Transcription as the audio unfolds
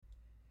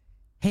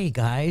Hey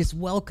guys,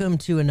 welcome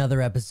to another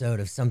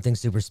episode of Something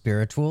Super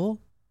Spiritual.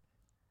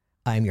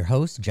 I'm your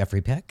host,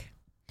 Jeffrey Peck,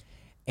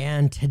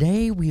 and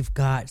today we've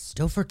got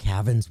Stopher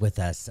Cavins with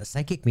us, a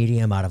psychic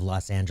medium out of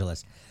Los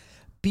Angeles.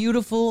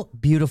 Beautiful,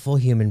 beautiful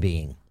human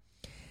being.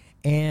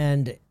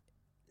 And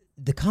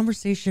the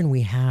conversation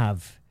we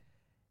have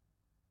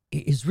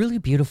is really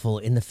beautiful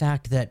in the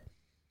fact that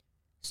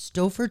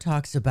Stopher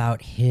talks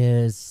about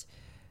his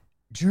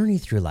journey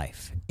through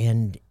life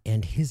and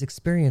his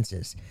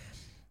experiences.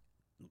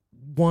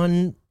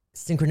 One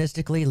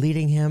synchronistically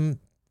leading him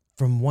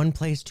from one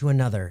place to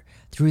another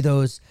through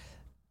those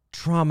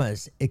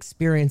traumas,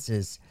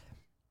 experiences,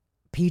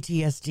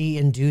 PTSD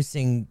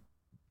inducing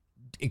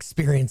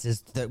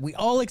experiences that we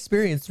all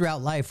experience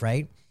throughout life,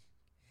 right?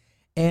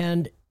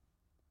 And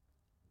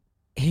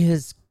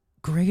his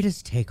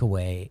greatest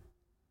takeaway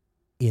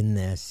in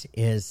this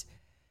is,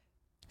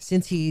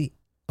 since he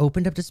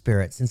opened up to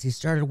spirit, since he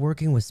started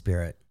working with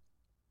spirit,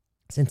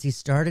 since he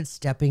started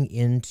stepping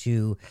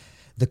into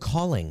the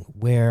calling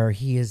where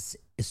he is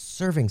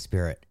serving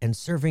spirit and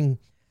serving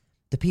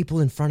the people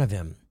in front of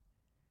him,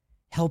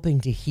 helping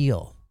to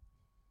heal,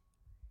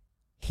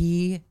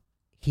 he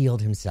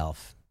healed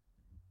himself.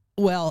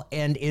 Well,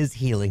 and is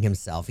healing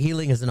himself.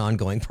 Healing is an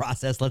ongoing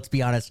process, let's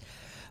be honest.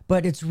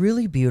 But it's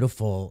really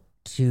beautiful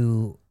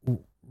to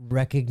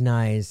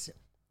recognize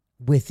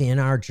within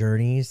our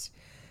journeys,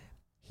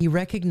 he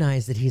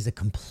recognized that he's a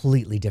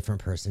completely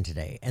different person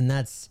today. And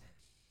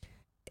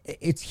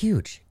it's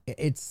huge.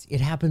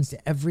 It happens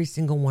to every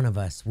single one of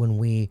us when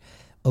we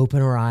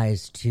open our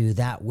eyes to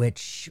that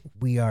which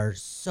we are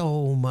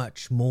so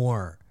much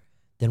more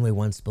than we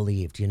once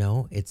believed, you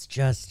know? It's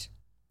just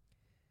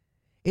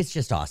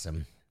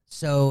awesome.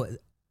 So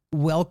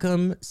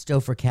welcome,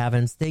 Stopher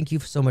Cavins. Thank you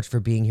so much for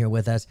being here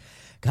with us.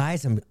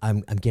 Guys,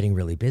 I'm getting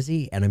really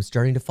busy and I'm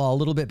starting to fall a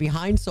little bit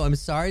behind, so I'm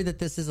sorry that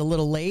this is a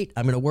little late.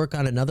 I'm going to work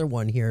on another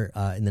one here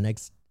in the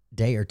next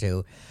day or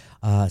two.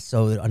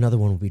 So another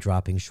one will be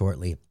dropping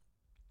shortly.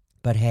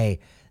 But hey,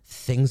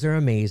 things are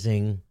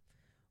amazing.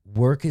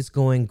 Work is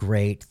going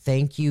great.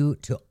 Thank you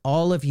to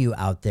all of you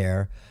out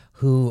there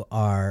who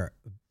are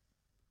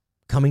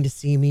coming to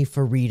see me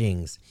for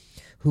readings,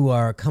 who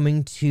are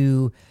coming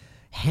to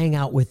hang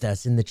out with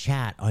us in the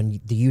chat on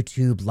the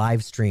YouTube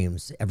live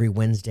streams every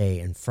Wednesday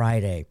and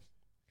Friday.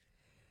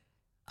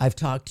 I've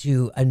talked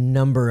to a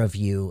number of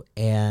you,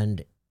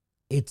 and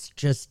it's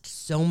just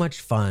so much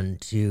fun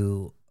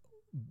to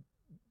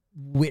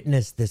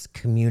witness this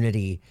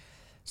community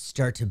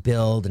start to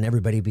build and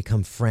everybody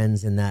become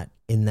friends in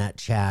that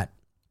chat.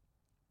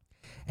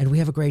 And we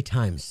have a great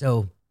time.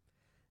 So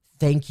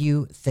thank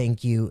you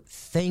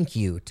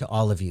to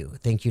all of you.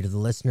 Thank you to the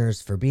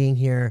listeners for being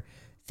here.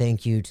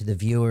 Thank you to the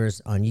viewers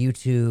on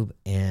YouTube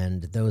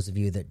and those of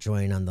you that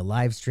join on the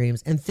live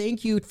streams. And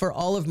thank you for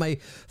all of my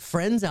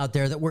friends out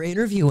there that we're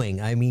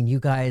interviewing. I mean, you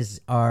guys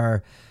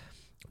are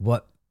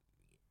what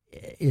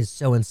is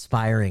so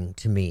inspiring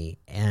to me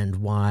and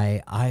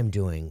why I'm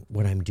doing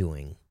what I'm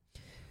doing.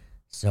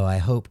 So I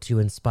hope to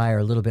inspire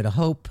a little bit of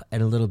hope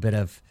and a little bit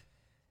of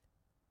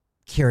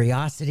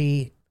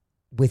curiosity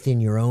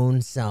within your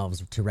own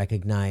selves to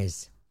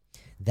recognize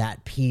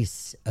that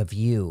piece of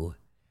you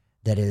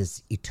that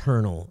is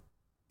eternal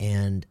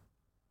and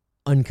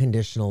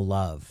unconditional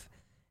love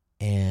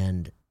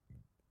and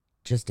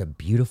just a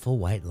beautiful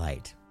white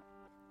light.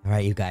 All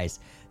right, you guys,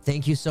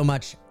 thank you so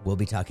much. We'll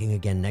be talking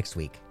again next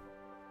week.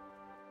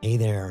 Hey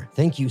there.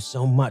 Thank you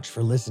so much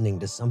for listening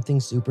to Something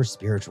Super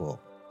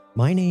Spiritual.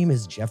 My name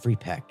is Jeffrey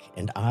Peck,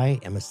 and I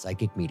am a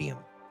psychic medium.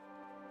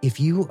 If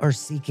you are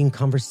seeking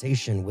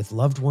conversation with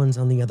loved ones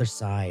on the other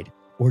side,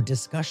 or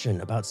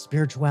discussion about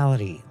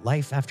spirituality,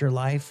 life after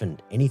life,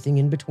 and anything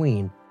in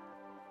between,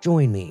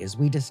 join me as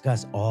we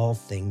discuss all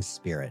things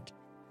spirit.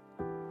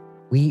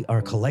 We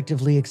are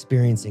collectively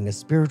experiencing a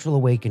spiritual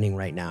awakening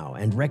right now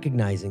and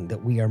recognizing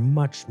that we are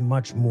much,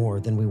 much more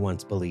than we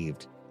once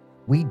believed.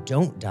 We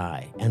don't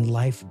die, and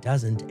life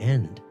doesn't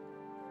end.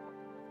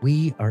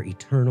 We are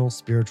eternal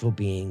spiritual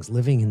beings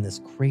living in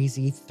this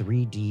crazy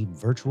 3D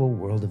virtual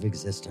world of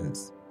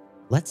existence.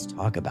 Let's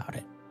talk about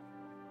it.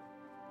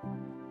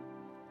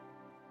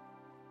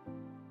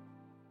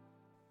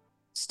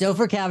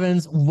 Stopher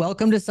Cavins,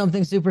 welcome to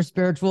Something Super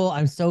Spiritual.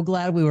 I'm so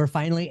glad we were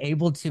finally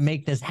able to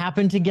make this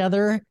happen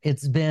together.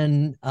 It's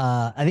been,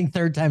 I think,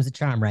 third time's a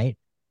charm, right?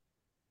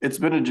 It's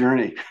been a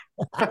journey.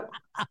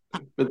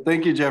 But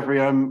thank you,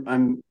 Jeffrey.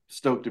 I'm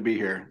stoked to be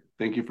here.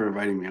 Thank you for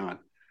inviting me on.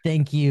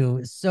 Thank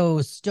you. So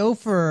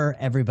Stopher,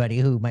 everybody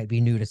who might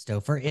be new to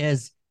Stopher,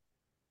 is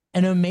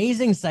an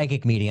amazing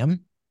psychic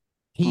medium.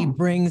 He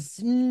brings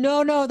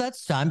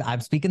that's I'm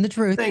speaking the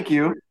truth. Thank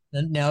you.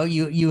 No,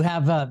 you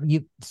have a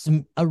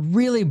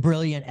really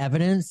brilliant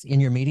evidence in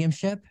your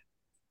mediumship,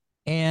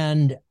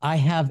 and I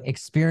have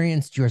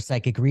experienced your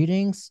psychic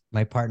readings.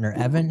 My partner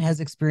Evan has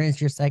experienced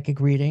your psychic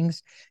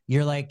readings.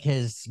 You're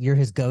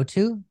his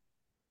go-to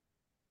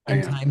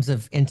in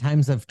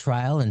times of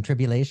trial and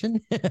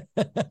tribulation.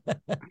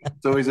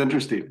 It's always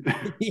interesting.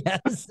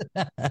 Yes.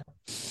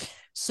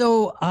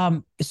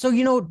 So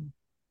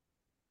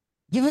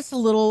give us a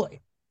little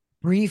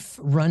brief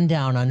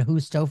rundown on who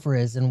Stopher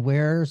is and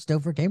where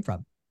Stopher came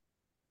from.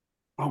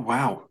 Oh,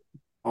 wow.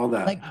 All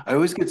that. Like, I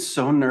always get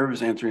so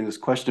nervous answering this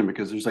question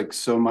because there's like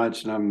so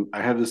much, and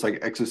I have this like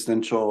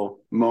existential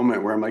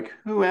moment where I'm like,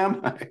 who am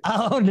I?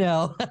 oh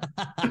no.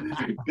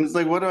 It's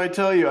like, what do I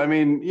tell you? I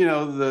mean,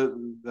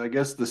 I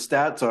guess the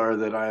stats are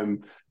that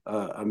I'm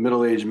a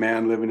middle-aged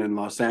man living in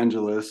Los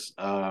Angeles.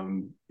 A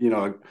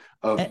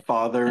Eh,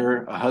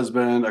 father, a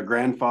husband, a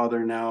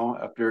grandfather now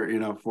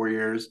after 4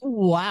 years.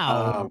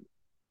 wow. Um,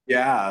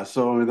 yeah,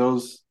 so I mean,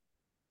 those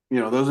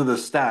are the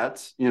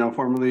stats.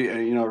 Formerly,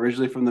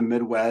 originally from the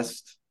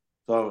Midwest.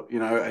 So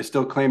I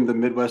still claim the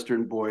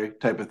Midwestern boy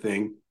type of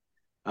thing.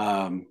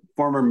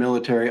 Former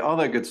military, all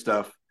that good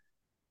stuff.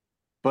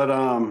 But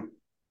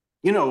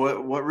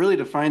what really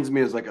defines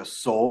me as like a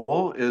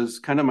soul is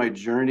kind of my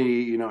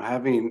journey,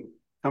 having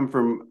come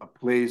from a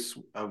place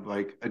of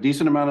like a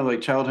decent amount of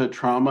like childhood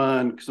trauma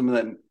and some of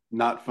that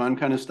not fun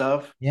kind of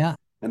stuff, Yeah.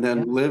 and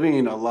then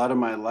living a lot of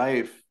my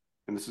life.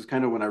 And this is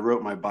kind of when I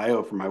wrote my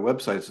bio for my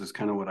websites. This is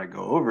kind of what I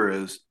go over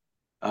is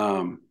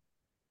um,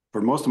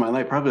 for most of my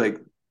life, probably like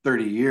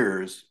 30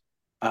 years,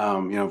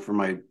 for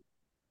my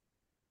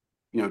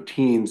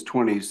teens,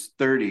 20s,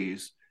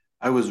 30s,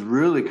 I was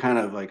really kind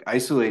of like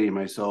isolating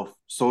myself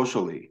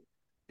socially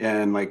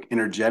and like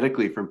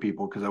energetically from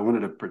people because I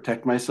wanted to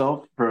protect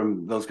myself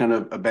from those kind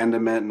of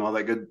abandonment and all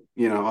that good,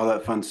 all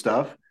that fun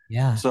stuff.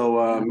 Yeah.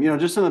 So,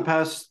 just in the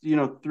past,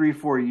 3,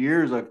 4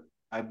 years,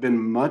 I've been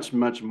much,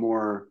 much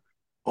more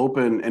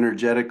open,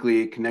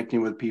 energetically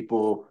connecting with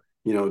people,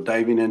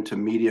 diving into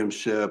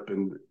mediumship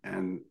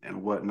and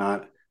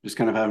whatnot, just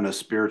kind of having a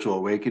spiritual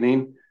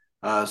awakening.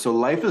 So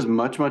life is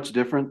much, much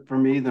different for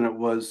me than it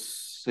was,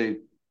 say,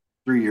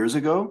 3 years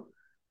ago.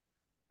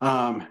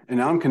 And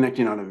now I'm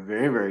connecting on a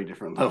very, very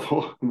different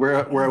level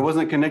where I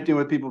wasn't connecting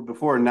with people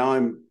before. Now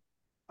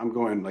I'm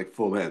going like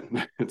full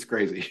in. It's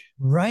crazy.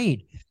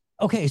 Right.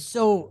 Okay.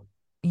 So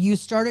you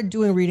started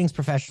doing readings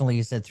professionally,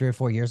 you said 3 or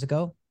 4 years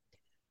ago.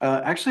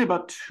 Actually,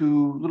 about a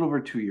little over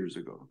 2 years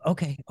ago.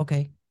 Okay.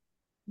 Okay.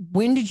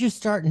 When did you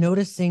start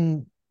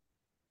noticing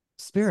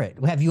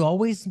spirit? Have you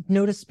always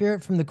noticed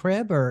spirit from the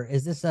crib, or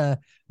is this a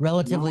No,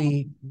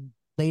 relatively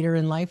later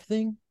in life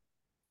thing?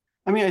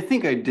 I mean I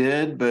think I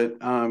did, but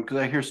because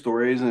I hear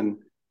stories and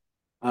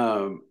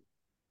um,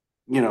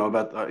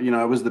 about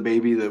I was the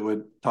baby that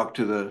would talk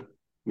to the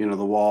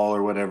wall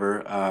or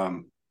whatever.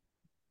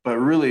 But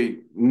really,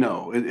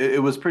 no,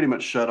 it was pretty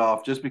much shut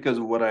off just because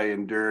of what I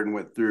endured and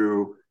went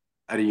through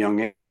at a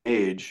young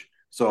age.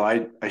 So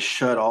I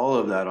shut all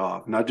of that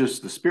off, not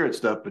just the spirit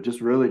stuff, but just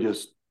really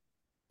just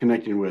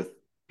connecting with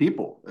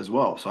people as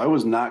well. So I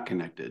was not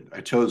connected.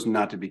 I chose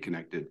not to be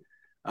connected.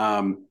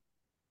 Um,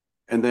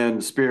 and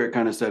then spirit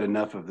kind of said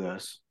enough of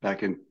this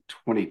back in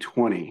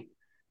 2020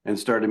 and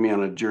started me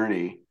on a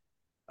journey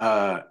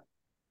uh,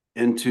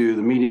 into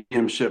the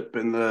mediumship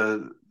and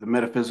the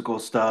metaphysical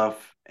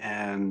stuff.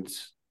 And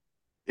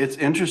it's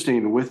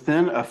interesting.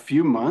 Within a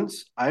few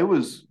months, I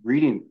was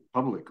reading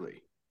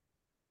publicly.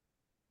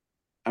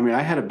 I mean,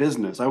 I had a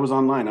business. I was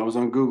online. I was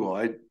on Google.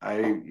 I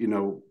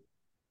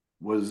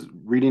was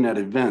reading at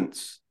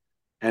events,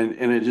 and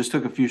it just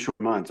took a few short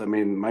months. I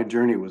mean, my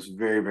journey was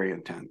very, very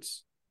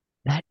intense.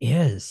 That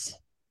is.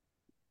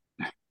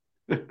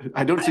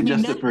 I don't I mean,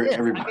 suggest that it for is. I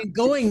everybody. mean,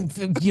 going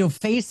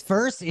face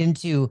first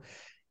into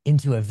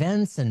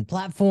events and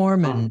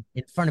platform Uh, and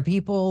in front of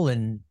people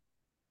and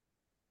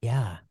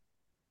yeah.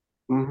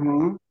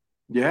 hmm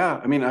Yeah,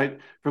 I mean, I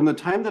from the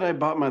time that I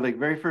bought my like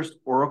very first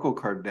Oracle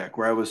card deck,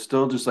 where I was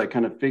still just like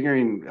kind of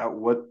figuring out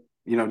what,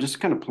 just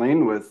kind of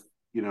playing with,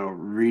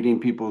 reading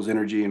people's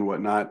energy and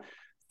whatnot.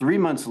 3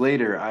 months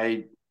later,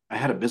 I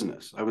had a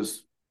business. I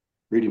was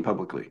reading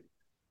publicly.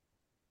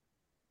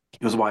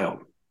 It was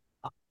wild.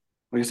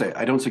 Like I say,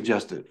 I don't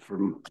suggest it for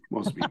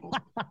most people.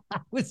 I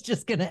was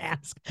just gonna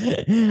ask.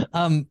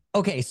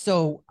 Okay,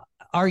 so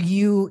are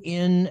you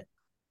in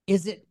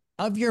is it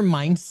of your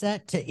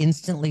mindset to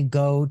instantly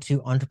go to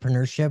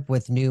entrepreneurship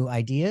with new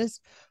ideas?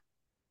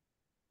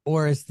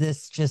 Or is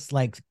this just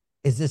like,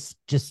 is this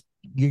just,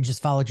 you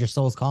just followed your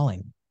soul's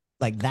calling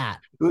like that?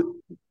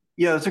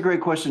 Yeah, that's a great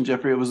question,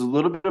 Jeffrey. It was a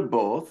little bit of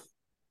both.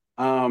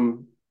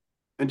 Um,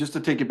 and just to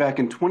take it back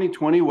in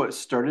 2020, what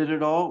started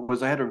it all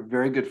was I had a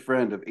very good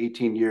friend of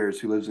 18 years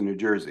who lives in New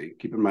Jersey.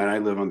 Keep in mind, I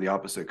live on the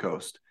opposite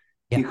coast.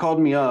 Yeah. He called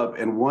me up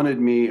and wanted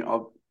me,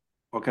 I'll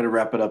kind of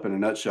wrap it up in a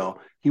nutshell.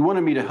 He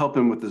wanted me to help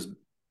him with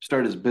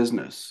start his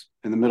business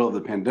in the middle of the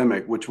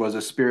pandemic, which was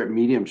a spirit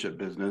mediumship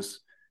business.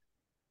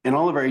 In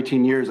all of our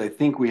 18 years, I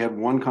think we had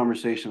one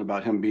conversation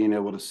about him being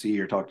able to see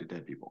or talk to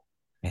dead people.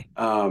 Okay.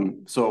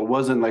 So it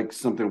wasn't like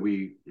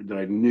something that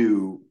I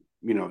knew,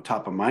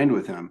 top of mind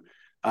with him.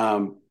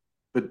 Um,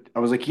 but I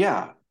was like,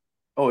 yeah.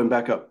 Oh, and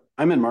back up.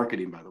 I'm in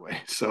marketing, by the way.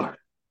 So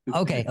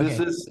Okay. this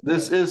Okay. is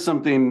this is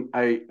something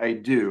I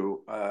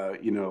do,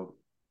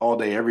 all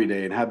day, every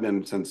day, and have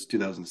been since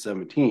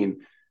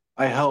 2017.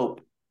 I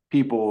help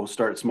people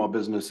start small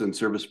business and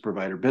service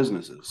provider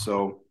businesses.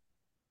 So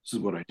this is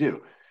what I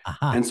do.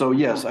 Aha. And so,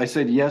 yes, I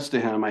said yes to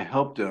him. I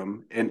helped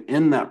him. And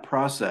in that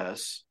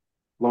process,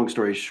 long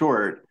story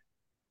short,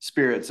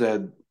 Spirit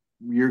said,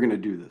 "You're going to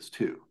do this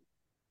too."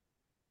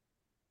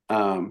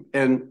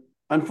 And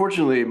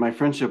unfortunately, my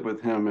friendship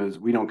with him is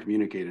we don't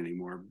communicate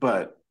anymore.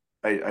 But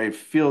I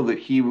feel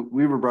that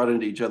we were brought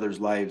into each other's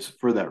lives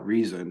for that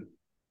reason,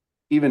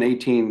 even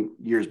 18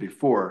 years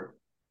before,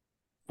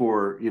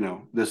 for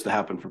this to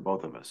happen for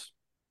both of us.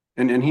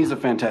 And he's a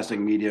fantastic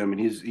medium, and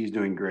he's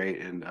doing great.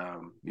 And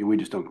we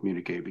just don't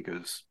communicate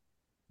because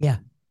Yeah.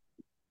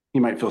 he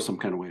might feel some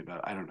kind of way about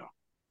it. I don't know.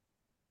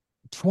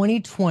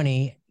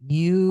 2020,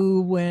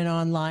 you went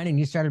online and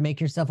you started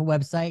making yourself a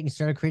website and you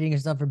started creating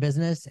yourself for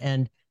business,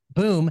 and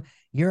boom,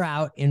 you're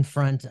out in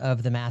front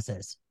of the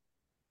masses.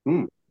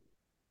 Hmm.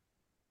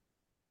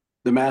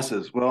 The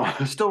masses. Well,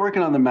 still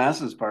working on the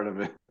masses part of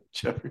it,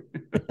 Jeffrey.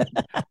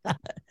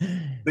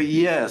 But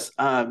yes,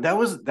 that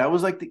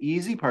was like the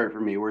easy part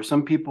for me, where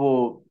some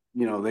people,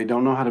 they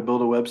don't know how to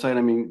build a website.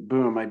 I mean,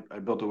 boom, I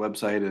built a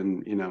website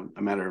in,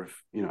 a matter of,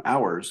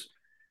 hours.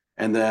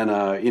 And then,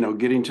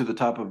 getting to the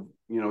top of,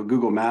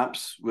 Google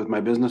Maps with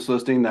my business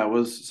listing, that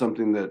was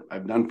something that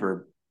I've done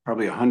for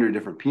probably 100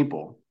 different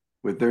people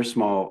with their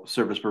small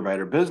service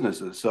provider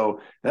businesses. So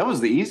that was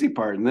the easy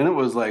part. And then it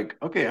was like,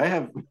 okay, I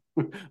have,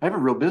 I have a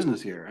real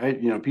business here.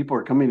 People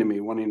are coming to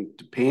me wanting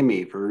to pay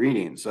me for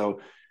reading.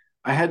 So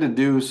I had to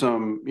do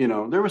some,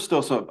 there was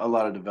still a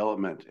lot of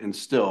development, and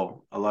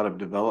still a lot of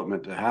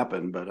development to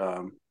happen. But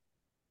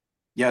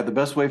yeah, the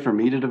best way for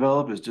me to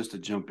develop is just to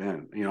jump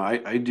in.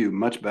 I do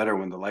much better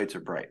when the lights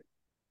are bright.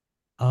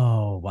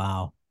 Oh,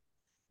 wow.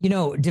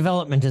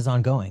 Development is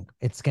ongoing.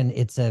 Yeah.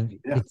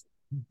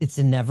 It's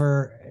a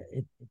never,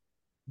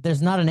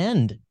 there's not an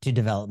end to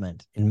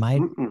development in my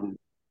Mm-mm.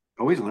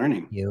 Always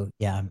learning. view.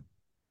 Yeah.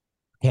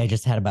 Okay. I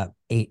just had about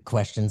 8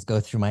 questions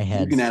go through my You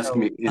head. can ask So,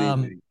 me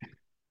anything.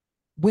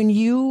 when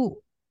you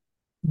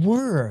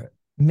were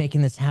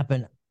making this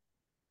happen,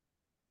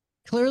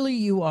 clearly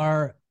you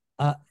are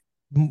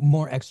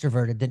more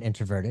extroverted than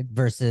introverted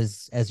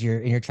versus as you're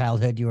in your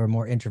childhood, you were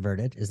more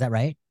introverted. Is that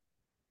right?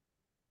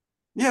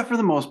 Yeah, for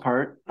the most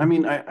part. I Mhm.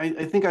 mean,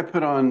 I think I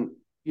put on,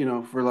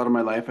 for a lot of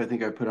my life, I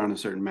think I put on a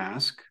certain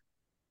mask.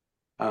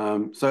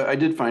 So I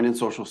did fine in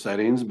social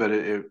settings, but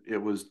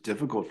it was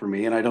difficult for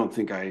me, and I don't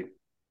think I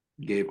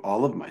gave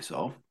all of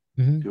myself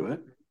Mhm. to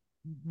it.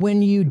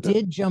 When you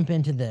did jump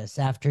into this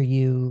after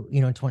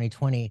in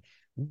 2020,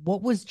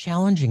 what was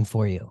challenging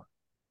for you?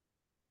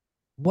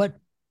 What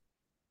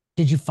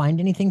did you find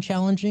anything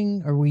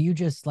challenging, or were you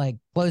just like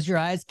close your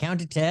eyes, count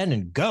to 10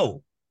 and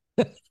go?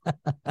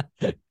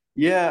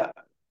 Yeah,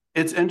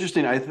 it's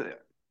interesting. I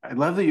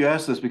love that you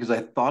asked this, because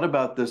I thought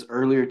about this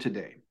earlier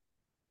today.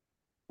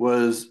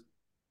 Was,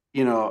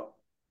 you know,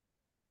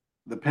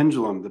 the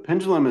pendulum. The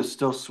pendulum is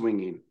still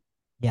swinging.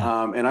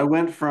 Yeah. And I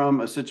went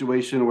from a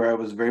situation where I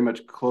was very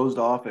much closed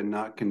off and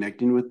not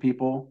connecting with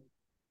people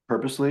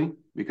purposely,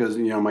 because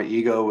my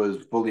ego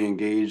was fully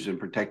engaged in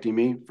protecting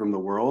me from the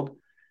world.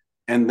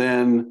 And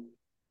then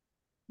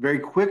very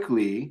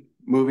quickly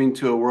moving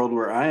to a world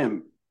where I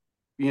am,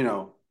 you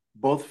know,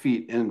 both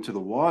feet into the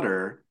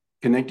water,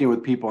 connecting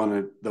with people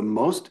in the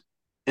most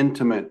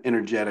intimate,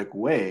 energetic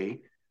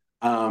way.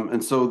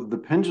 And so the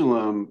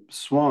pendulum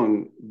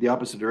swung the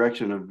opposite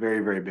direction in a very,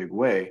 very big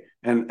way.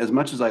 And as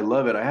much as I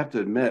love it, I have to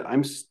admit,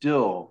 I'm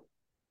still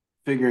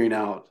figuring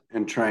out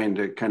and trying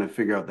to kind of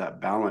figure out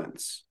that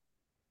balance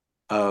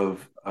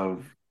of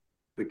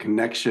the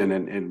connection,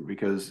 and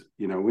because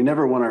we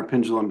never want our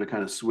pendulum to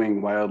kind of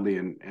swing wildly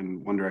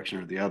in one direction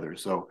or the other.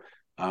 So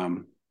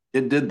um,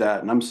 it did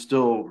that, and I'm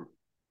still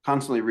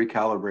constantly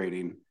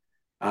recalibrating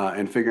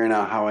and figuring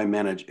out how I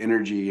manage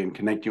energy and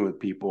connecting with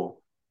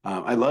people.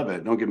 I love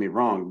it, don't get me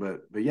wrong,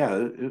 but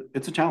yeah,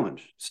 it's a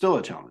challenge, still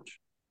a challenge.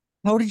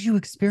 How did you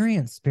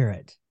experience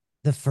spirit?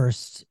 The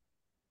first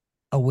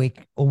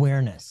awake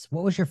awareness.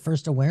 What was your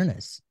first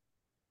awareness?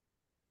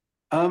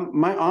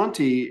 My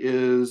auntie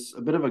is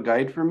a bit of a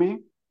guide for me.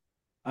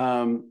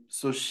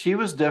 So she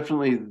was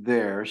definitely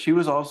there. She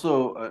was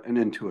also an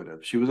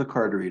intuitive. She was a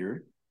card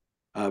reader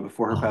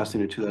before her Oh,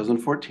 passing in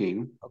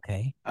 2014.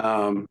 okay.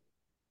 Um,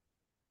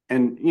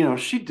 and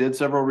she did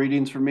several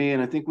readings for me,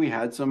 and I think we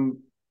had some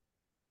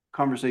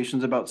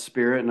conversations about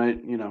spirit, and I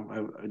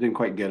didn't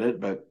quite get it,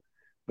 but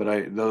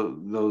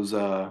those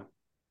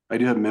I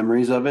do have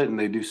memories of it, and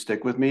they do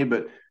stick with me.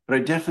 But I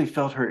definitely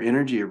felt her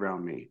energy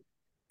around me,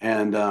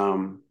 and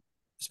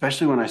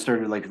especially when I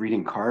started like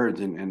reading cards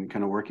and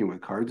kind of working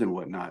with cards and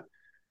whatnot.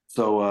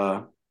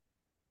 So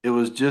it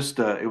was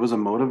a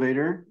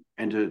motivator,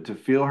 and to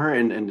feel her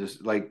and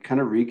just like kind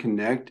of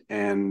reconnect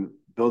and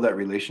build that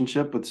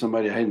relationship with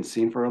somebody I hadn't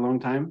seen for a long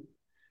time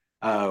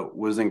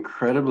was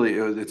incredibly.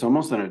 It's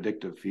almost an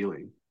addictive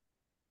feeling.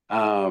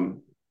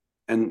 Um,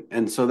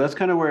 and so that's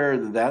kind of where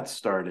that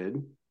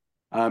started.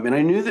 And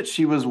I knew that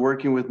she was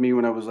working with me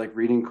when I was like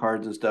reading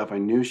cards and stuff. I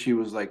knew she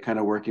was like kind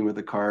of working with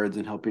the cards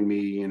and helping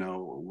me,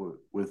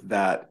 with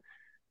that.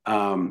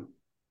 Um,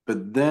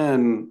 but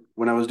then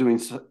when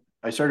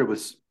I started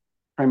with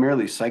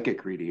primarily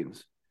psychic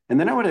readings. And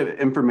then I would have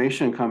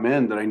information come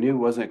in that I knew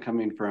wasn't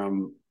coming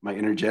from my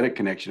energetic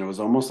connection. It was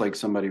almost like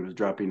somebody was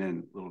dropping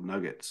in little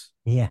nuggets.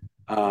 Yeah.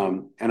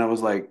 And I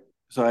was like,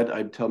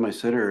 I'd tell my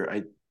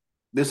sitter,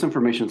 this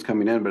information's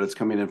coming in, but it's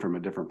coming in from a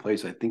different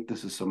place. I think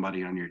this is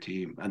somebody on your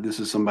team. And this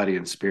is somebody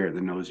in spirit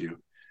that knows you.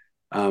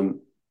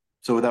 Um,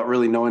 so without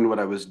really knowing what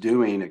I was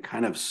doing, it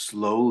kind of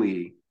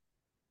slowly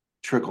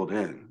trickled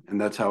in.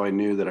 And that's how I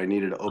knew that I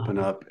needed to open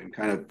Oh, up and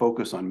kind of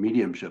focus on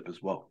mediumship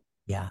as well.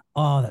 yeah.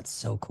 Oh, that's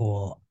so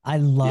cool. I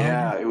love.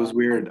 Yeah, it was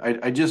weird.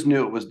 I just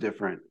knew it was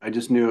different. I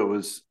just knew it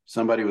was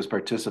somebody was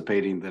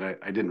participating that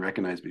I didn't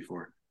recognize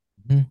before.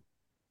 Mhm.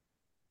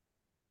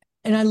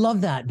 And I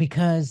love that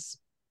because,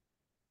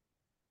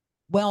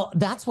 well,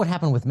 that's what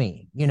happened with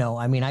me.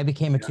 I mean, I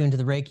became Yeah. attuned to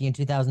the Reiki in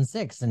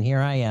 2006, and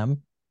here I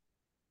am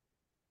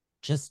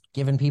just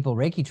giving people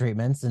Reiki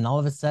treatments, and all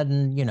of a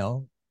sudden,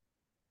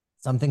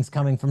 something's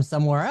coming from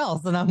somewhere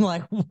else. And I'm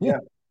like, Yeah.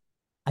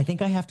 I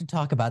think I have to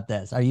talk about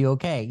this. Are you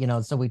okay?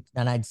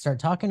 And I'd start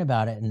talking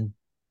about it. And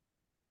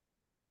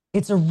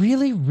it's a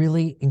really,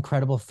 really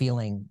incredible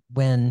feeling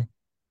when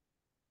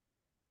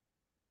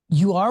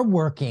you are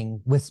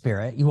working with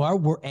spirit, you are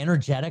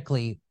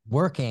energetically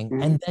working,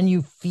 Mhm. and then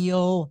you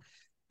feel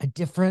a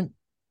different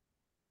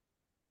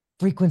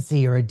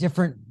frequency or a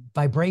different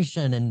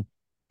vibration,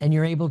 and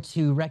you're able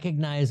to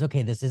recognize,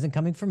 okay, this isn't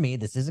coming from me,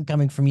 this isn't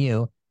coming from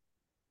you.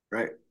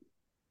 Right.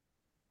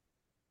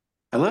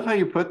 I love how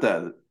you put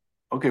that.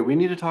 Okay, we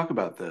need to talk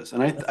about this.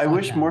 And Let's I talk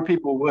wish about it. more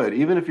people would,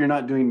 even if you're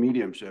not doing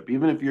mediumship,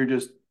 even if you're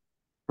just a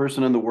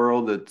person in the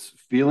world that's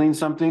feeling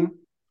something.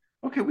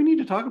 Okay, we need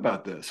to talk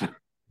about this.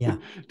 Yeah.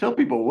 Tell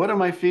people, what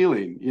am I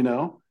feeling?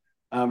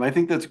 I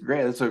think that's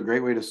great. That's a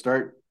great way to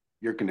start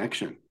your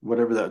connection,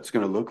 whatever that's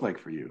going to look like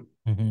for you.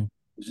 Mhm.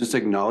 It's just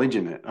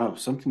acknowledging it. Oh,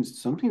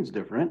 something's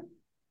different.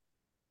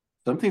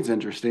 Something's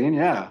interesting.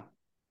 Yeah.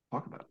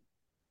 Talk about it.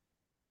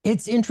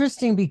 It's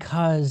interesting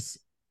because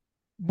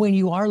when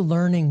you are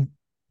learning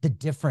the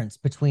difference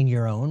between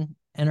your own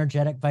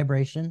energetic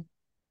vibration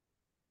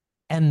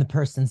and the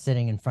person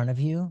sitting in front of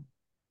you,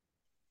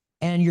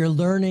 and you're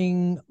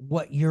learning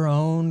what your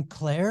own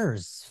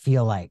clairs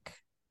feel like,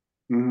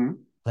 Hmm.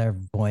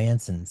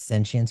 clairvoyance and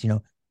sentience,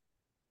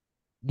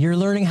 you're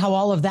learning how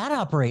all of that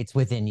operates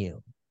within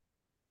you.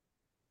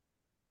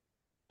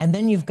 And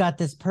then you've got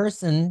this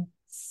person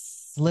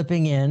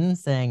slipping in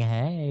saying,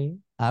 "Hey,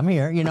 I'm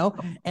here,"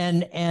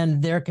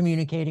 and they're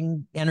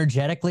communicating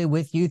energetically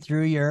with you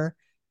through your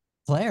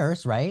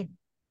clairs, right?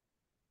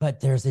 But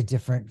there's a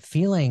different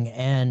feeling,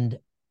 and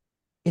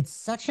it's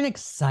such an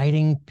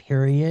exciting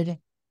period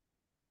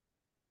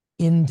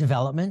in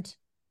development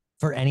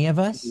for any of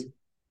us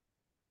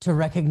to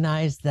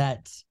recognize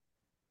that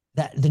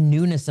the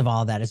newness of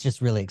all that is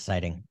just really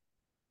exciting.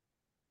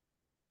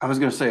 I was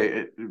going to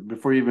say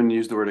before you even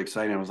used the word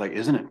exciting, I was like,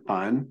 isn't it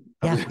fun?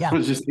 I Yeah, was, yeah, I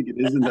was just thinking,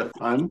 isn't that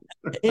fun?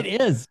 it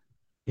is.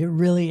 It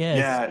really is.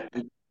 Yeah,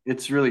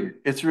 it's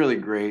really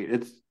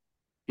great.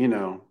 You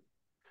know,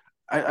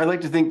 I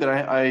like to think that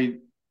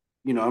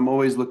I'm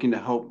always looking to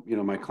help,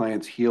 my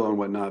clients heal and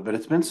whatnot, but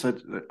it's been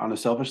such, on a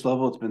selfish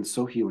level, it's been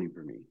so healing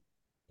for me.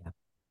 Yeah.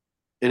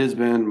 It has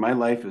been, my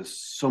life is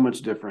so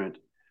much different.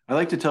 I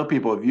like to tell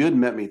people, if you had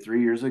met me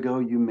 3 years ago,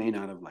 you may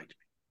not have liked me.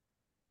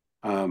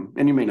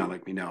 And you may not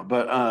like me now,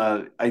 but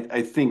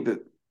I think that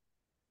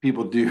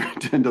people do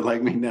tend to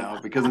like me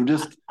now because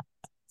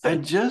I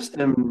just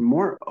am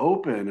more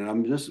open and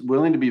I'm just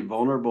willing to be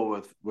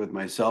vulnerable with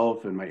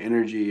myself and my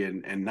energy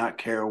and not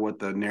care what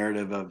the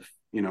narrative of,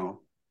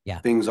 Yeah.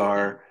 things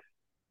are.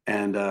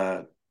 And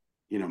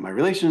my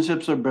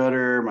relationships are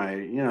better,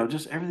 my,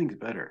 just everything's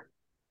better.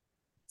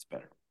 It's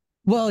better.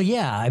 Well,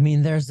 yeah. I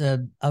mean, there's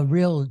a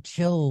real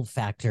chill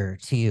factor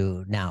to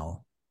you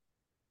now.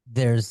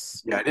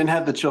 There's, Yeah, I didn't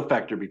have the chill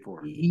factor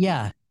before.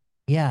 yeah,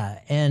 yeah.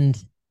 And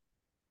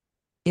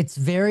it's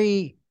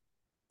very,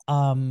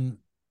 um,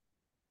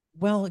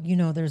 well,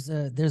 there's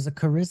a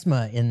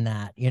charisma in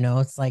that,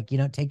 it's like you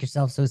don't take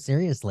yourself so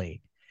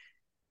seriously.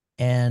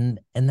 And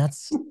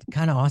that's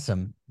kind of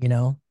awesome,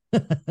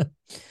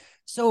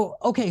 So,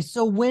 okay,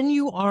 so when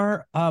you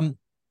are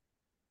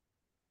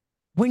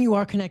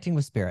connecting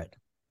with spirit,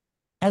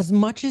 as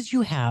much as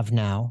you have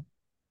now,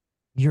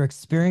 your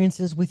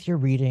experiences with your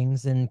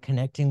readings and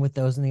connecting with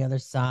those on the other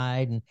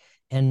side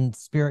and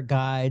spirit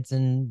guides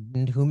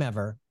and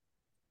whomever,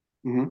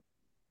 Hmm.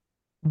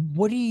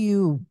 what do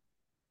you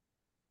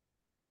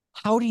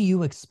how do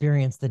you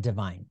experience the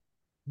divine?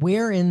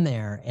 Where in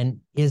there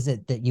and is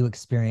it that you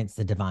experience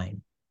the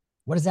divine?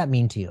 What does that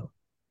mean to you?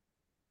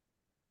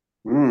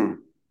 Mm,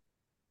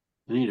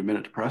 I need a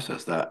minute to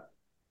process that.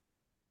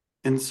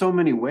 In so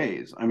many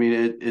ways. I mean,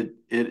 it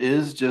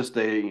is just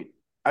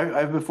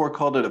I've before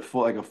called it a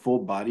full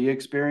body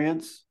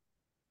experience.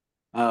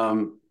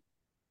 Um,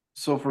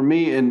 so for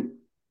me, and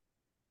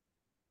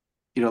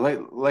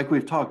like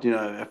we've talked,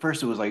 at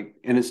first it was like,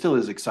 and it still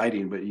is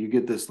exciting, but you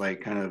get this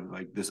like kind of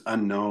like this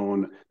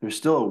unknown. There's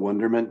still a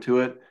wonderment to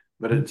it,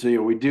 but it's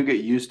we do get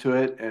used to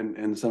it,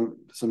 and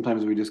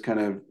sometimes we just kind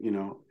of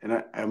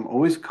and I'm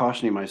always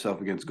cautioning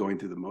myself against going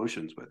through the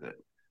motions with it,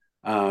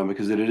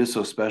 because it is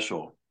so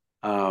special.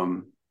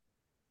 Um,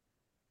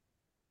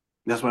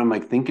 that's why I'm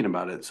like thinking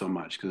about it so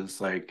much because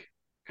it's like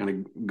kind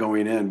of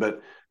going in,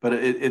 but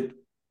it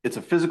it's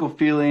a physical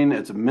feeling,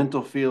 it's a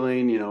mental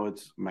feeling,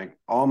 it's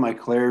all my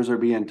clairs are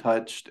being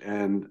touched,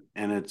 and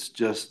it's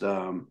just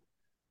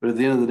but at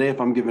the end of the day,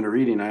 if I'm giving a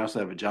reading, I also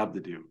have a job to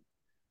do.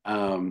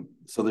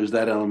 So there's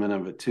that element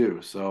of it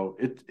too. So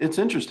it's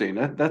interesting.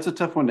 That's a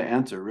tough one to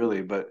answer,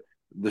 really. But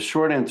the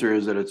short answer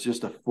is that it's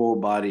just a full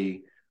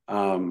body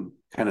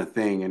kind of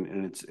thing,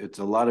 and it's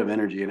a lot of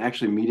energy. And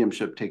actually,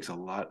 mediumship takes a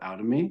lot out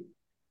of me.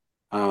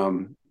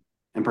 Um,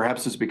 and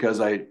perhaps it's because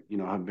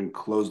have been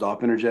closed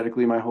off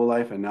energetically my whole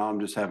life, and now I'm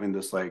just having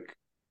this like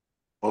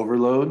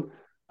overload.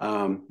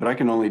 But I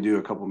can only do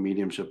a couple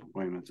mediumship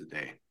appointments a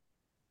day.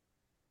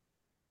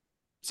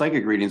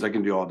 Psychic readings I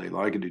can do all day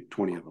long. I can do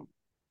 20 of them.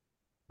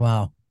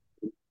 Wow.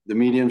 The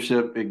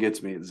mediumship, it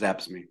gets me, it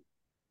zaps me.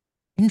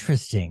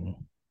 Interesting.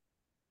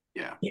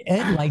 Yeah.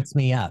 It lights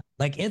me up.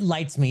 Like it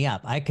lights me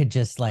up. I could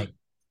just like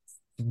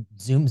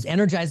zooms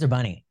Energizer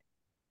Bunny.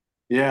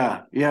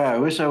 Yeah. Yeah. I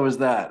wish I was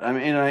that. I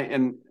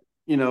mean,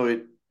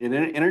 it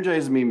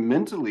energizes me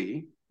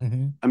mentally.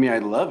 Mm-hmm. I mean, I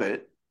love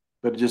it,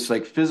 but just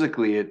like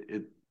physically,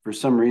 it for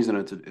some reason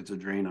it's a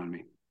drain on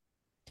me.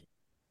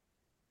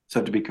 So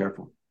I have to be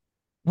careful.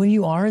 When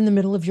you are in the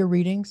middle of your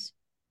readings,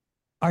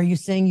 are you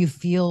saying you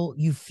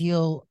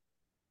feel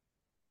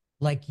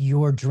like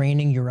you're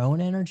draining your own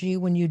energy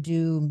when you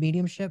do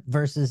mediumship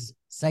versus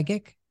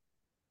psychic?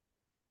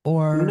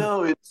 Or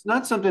No, it's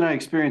not something I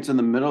experience in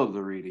the middle of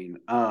the reading.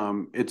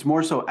 It's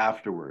more so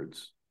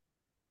afterwards.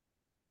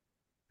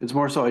 It's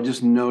more so I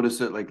just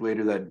notice it like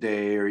later that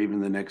day or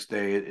even the next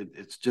day.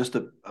 It's just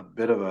a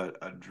bit of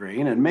a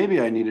drain. And maybe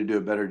I need to do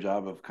a better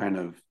job of kind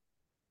of,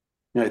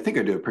 I think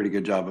I do a pretty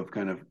good job of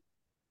kind of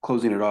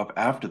closing it off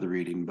after the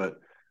reading, but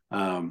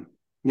I'm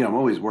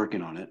always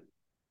working on it.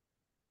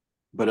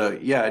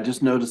 But yeah, I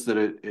just noticed that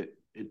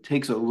it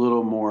takes a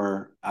little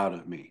more out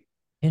of me.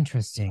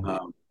 interesting.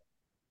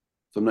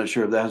 So I'm not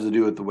sure if that has to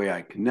do with the way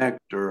I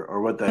connect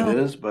or what that No,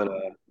 is, but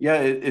yeah,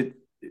 it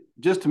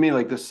just to me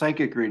like the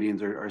psychic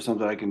readings are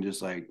something I can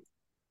just like,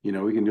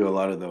 we can do a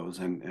lot of those,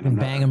 and I'm and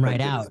not bang them right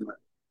affected as out.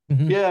 much.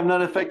 Mhm. Yeah, I'm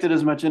not affected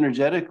as much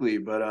energetically,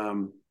 but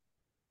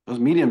those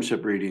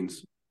mediumship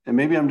readings, and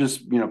maybe I'm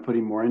just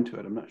putting more into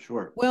it. I'm not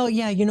sure. Well,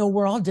 yeah,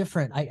 we're all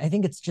different. I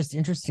think it's just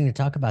interesting to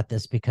talk about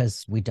this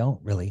because we don't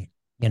really,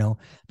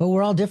 but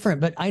we're all different.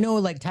 But I know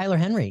like Tyler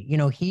Henry,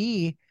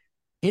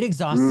 it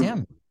exhausts Mm,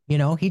 him. He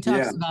yeah,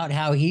 talks about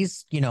how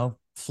he's,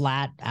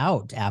 flat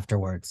out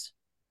afterwards.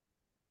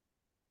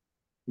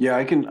 yeah,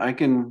 I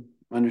can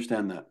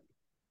understand that.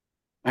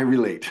 I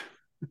relate.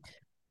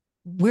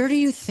 What do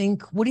you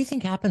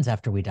think happens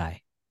after we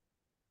die?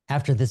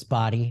 After this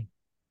body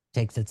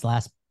takes its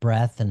last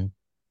breath? And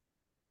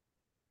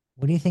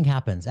what do you think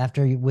happens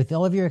with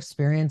all of your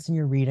experience and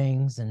your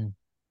readings and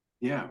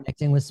Yeah.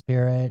 connecting with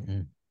spirit?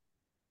 And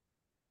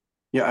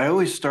Yeah, I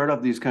always start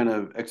off these kind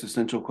of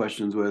existential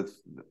questions with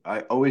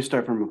I always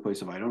start from a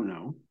place of I don't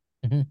know.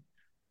 Mhm.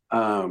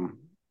 Um,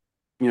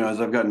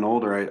 as I've gotten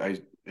older,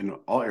 I in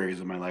all areas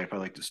of my life, I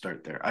like to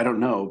start there. I don't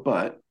know,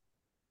 but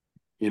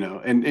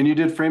and you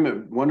did frame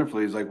it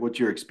wonderfully. Is like, what's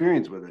your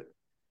experience with it?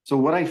 So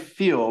what I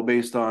feel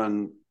based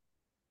on,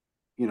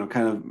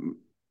 kind of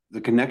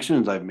the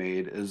connections I've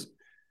made is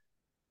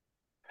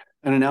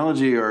an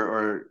analogy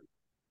or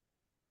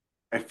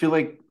I feel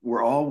like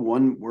we're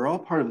all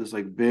part of this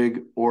like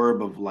big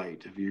orb of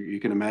light. If you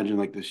can imagine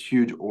like this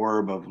huge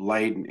orb of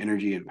light and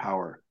energy and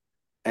power.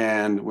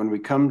 And when we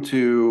come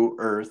to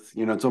Earth,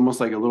 it's almost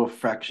like a little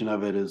fraction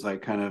of it is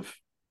like kind of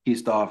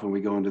pieced off and we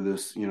go into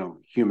this,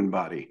 human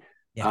body.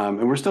 Yeah.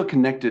 And we're still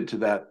connected to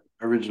that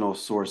original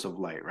source of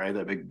light, right?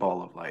 That big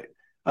ball of light.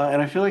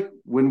 And I feel like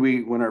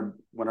when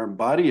our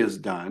body is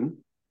done,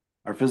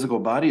 our physical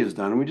body is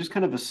done, we just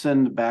kind of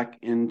ascend back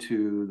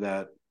into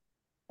that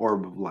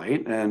orb of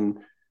light. And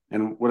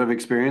what I've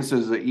experienced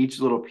is that each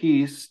little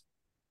piece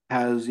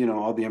has,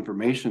 all the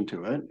information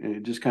to it. And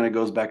it just kind of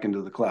goes back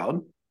into the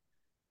cloud.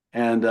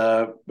 And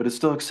but it's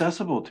still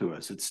accessible to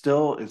us. It's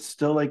still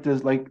like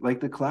this, like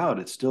the cloud.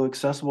 It's still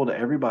accessible to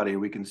everybody.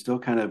 We can still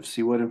kind of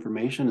see what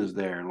information is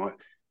there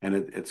and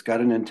it's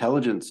got an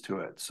intelligence to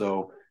it.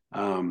 So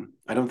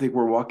I don't think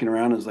we're walking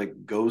around as like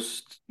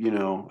ghosts,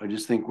 I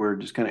just think we're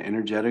just kind of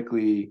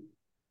energetically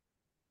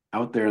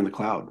out there in the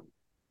cloud.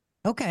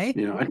 Okay.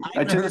 I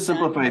I've tend to heard that.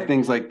 simplify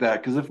things like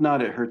that because if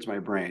not, it hurts my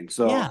brain.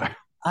 So Yeah.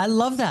 I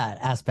love that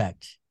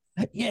aspect.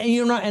 Yeah,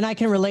 and I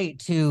can relate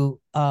to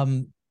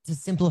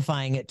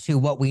simplifying it to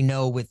what we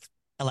know with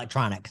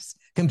electronics,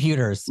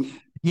 computers, right.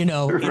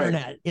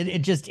 internet.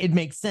 It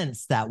makes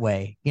sense that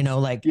way. Yeah,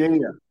 yeah.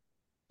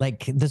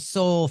 Like the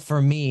soul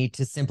for me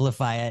to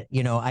simplify it,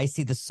 I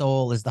see the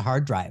soul as the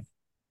hard drive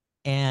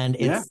and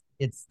Yeah.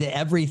 it's the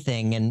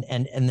everything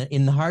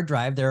in the hard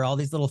drive there are all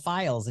these little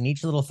files and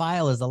each little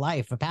file is a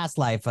life, a past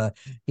life, and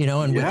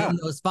Yeah. within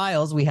those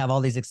files we have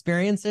all these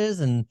experiences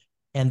and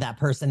that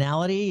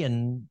personality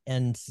and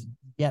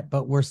yet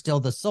but we're still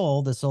the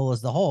soul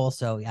is the whole.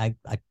 So I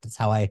that's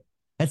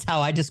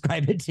how I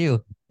describe it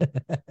too.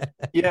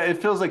 Yeah,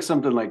 it feels like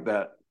something like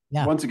that.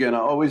 Yeah. Once again, I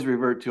always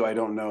revert to I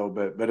don't know,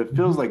 but it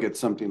feels Mm-hmm. like it's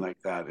something like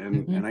that. And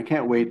Mm-hmm. and I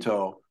can't wait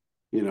till,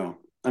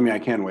 I mean I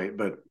can wait,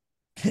 but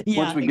Yeah,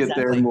 once we get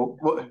there,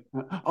 exactly.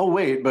 oh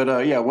wait,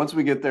 but yeah, once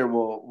we get there,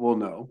 we'll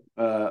know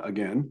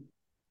again.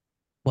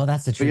 Well,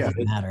 that's the But truth yeah, of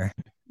the matter.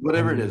 I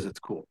whatever it mean, is, it's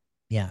cool.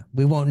 yeah,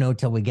 we won't know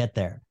till we get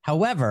there.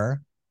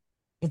 However,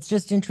 it's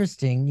just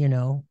interesting,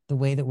 the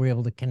way that we're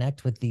able to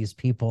connect with these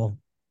people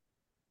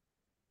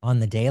on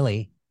the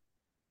daily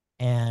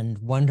and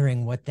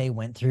wondering what they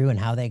went through and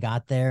how they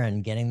got there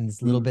and getting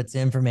these little Mm. bits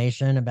of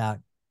information about.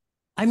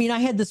 I mean,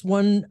 I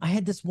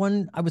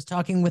was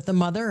talking with the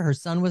mother, her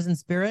son was in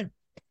spirit,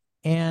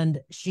 and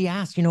she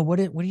asked, what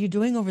are you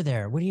doing over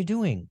there? What are you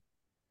doing?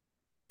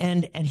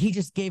 And he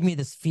just gave me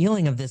this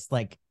feeling of this,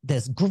 like,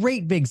 this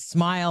great big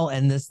smile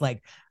and this,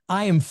 like,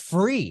 I am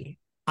free.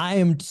 I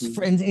am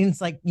Mm. and it's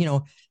like,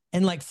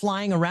 and like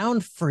flying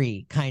around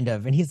free kind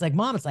of. And he's like,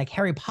 Mom, it's like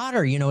Harry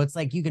Potter, it's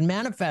like you can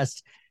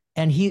manifest.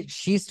 And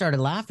she started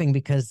laughing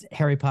because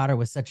Harry Potter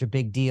was such a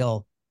big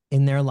deal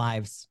in their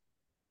lives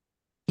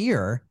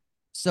here.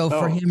 So for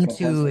Oh, him to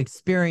fantastic.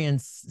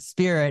 experience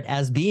spirit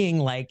as being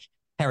like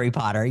Harry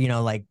Potter,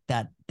 like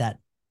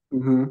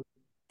Hmm.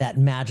 that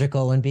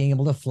magical and being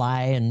able to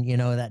fly and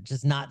that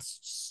just not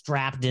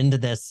strapped into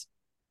this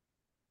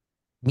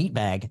meat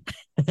bag.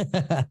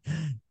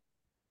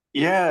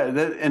 Yeah,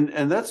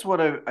 and that's what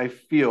I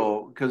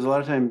feel because a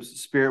lot of times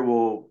spirit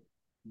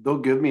they'll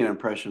give me an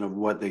impression of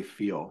what they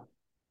feel.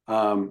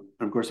 And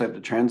of course I have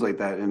to translate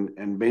that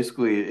and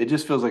basically it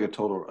just feels like a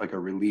total like a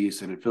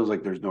release and it feels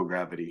like there's no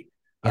gravity.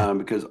 Yeah,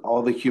 Because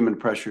all the human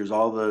pressures,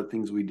 all the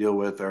things we deal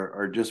with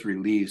are just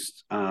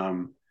released.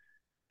 And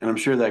I'm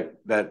sure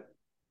that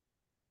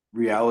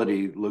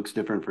reality looks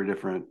different for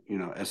different,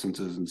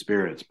 essences and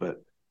spirits,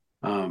 but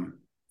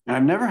and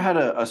I've never had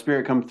a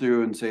spirit come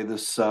through and say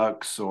this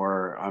sucks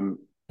or I'm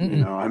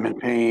in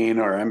pain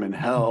or I'm in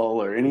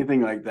hell or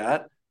anything like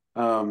that.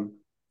 So,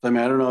 I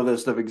mean, I don't know if that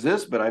stuff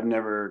exists, but I've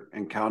never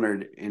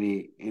encountered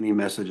any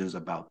messages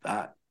about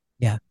that.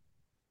 yeah,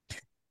 Have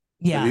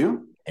yeah.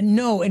 you?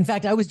 No, in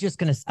fact, I was just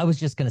gonna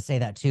say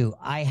that too.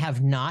 I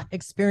have not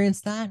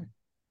experienced that,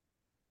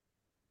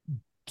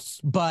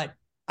 but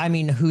I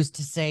mean, who's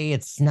to say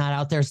it's not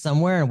out there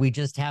somewhere and we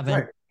just haven't,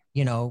 Right,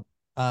 you know,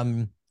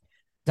 um,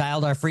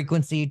 dialed our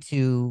frequency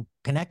to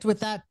connect with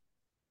that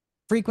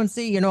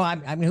frequency? I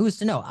mean, who's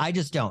to know? I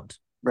just don't.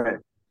 right.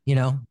 You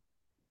know,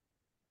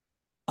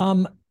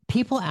 um,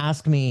 people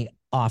ask me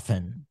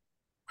often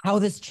how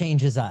this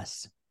changes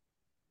us,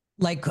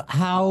 like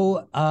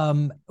how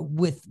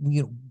with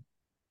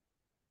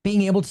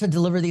being able to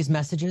deliver these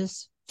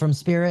messages from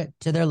spirit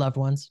to their loved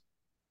ones.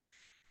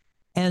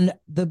 And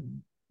the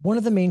one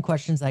of the main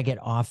questions I get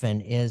often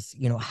is,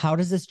 how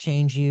does this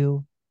change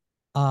you?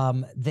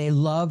 They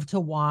love to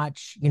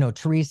watch,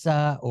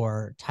 Teresa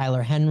or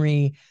Tyler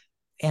Henry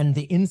and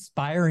the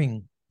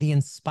inspiring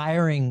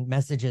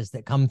messages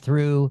that come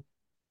through,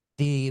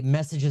 the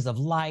messages of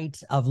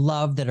light, of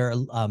love that are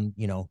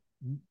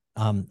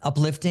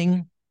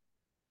uplifting.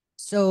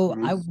 So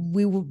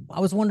Mhm. I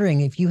was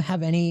wondering if you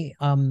have any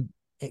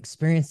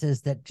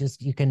experiences that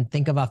just you can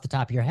think of off the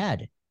top of your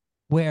head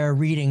where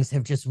readings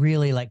have just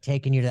really like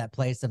taken you to that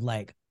place of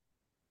like,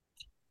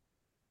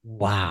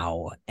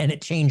 wow, and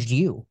it changed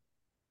you.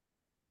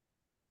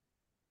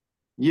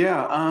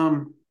 Yeah,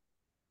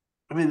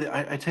 I mean,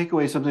 I take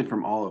away something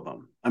from all of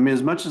them. I mean,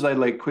 as much as I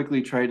like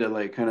quickly try to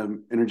like kind of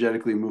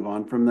energetically move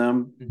on from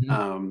them,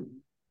 Mm-hmm.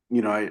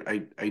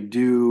 I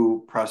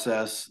do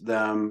process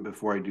them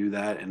before I do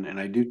that, and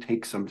I do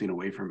take something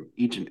away from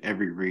each and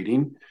every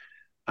reading.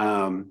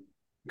 Um,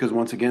 because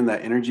once again,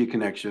 that energy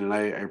connection, and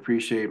I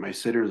appreciate my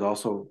sitters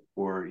also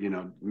for,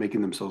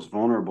 making themselves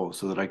vulnerable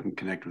so that I can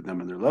connect with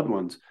them and their loved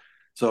ones.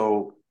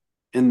 So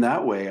in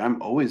that way, I'm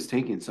always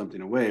taking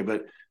something away.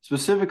 But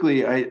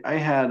specifically, I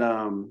had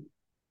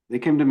they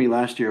came to me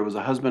last year. It was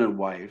a husband and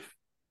wife.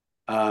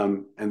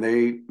 And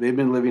they've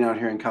been living out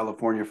here in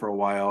California for a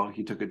while.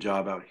 He took a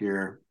job out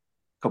here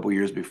a couple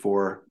years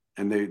before,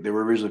 and they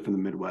were originally from the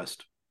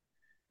Midwest.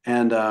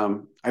 And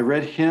I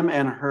read him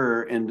and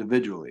her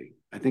individually.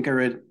 I think I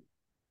read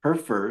her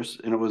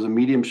first, and it was a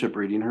mediumship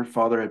reading. Her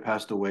father had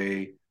passed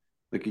away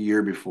like a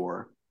year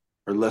before,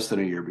 or less than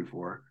a year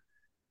before,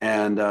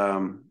 and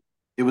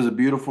it was a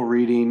beautiful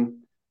reading.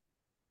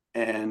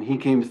 And he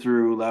came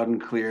through loud and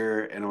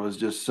clear, and it was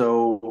just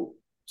so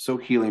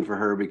healing for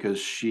her because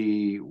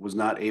she was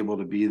not able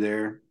to be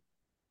there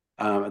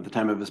at the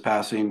time of his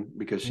passing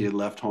because she had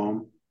left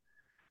home,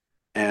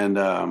 and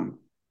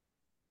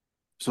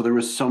so there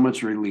was so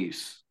much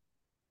release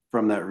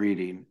from that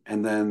reading.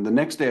 And then the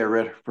next day, I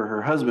read for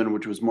her husband,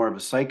 which was more of a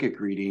psychic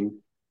reading.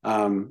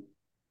 Um,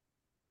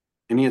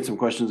 and he had some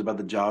questions about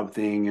the job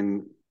thing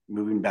and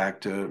moving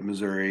back to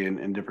Missouri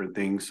and different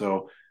things.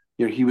 So,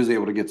 he was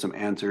able to get some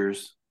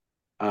answers.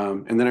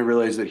 And then I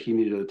realized that he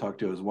needed to talk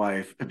to his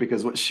wife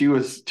because what she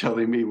was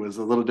telling me was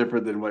a little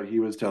different than what he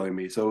was telling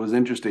me. So it was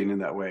interesting in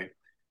that way.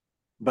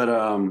 But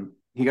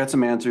he got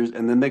some answers,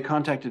 and then they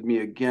contacted me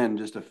again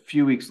just a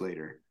few weeks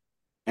later,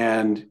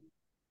 and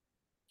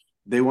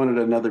they wanted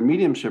another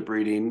mediumship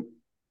reading,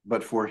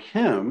 but for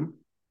him,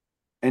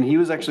 and he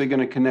was actually going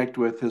to connect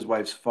with his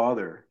wife's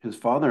father, his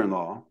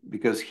father-in-law,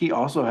 because he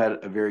also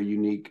had a very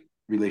unique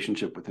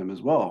relationship with him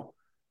as well.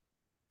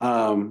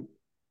 Um,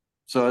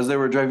 so as they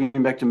were driving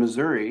back to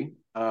Missouri,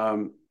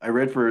 I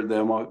read for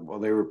them while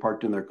they were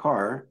parked in their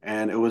car,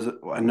 and it was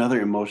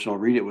another emotional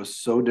read. It was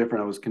so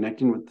different. I was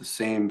connecting with the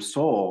same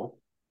soul,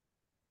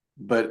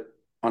 but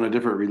on a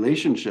different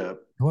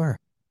relationship. Sure.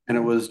 And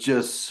it was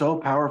just so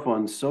powerful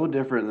and so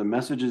different. The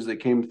messages that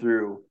came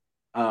through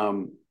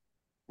um,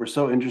 were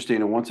so interesting.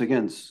 And once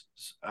again,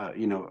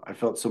 I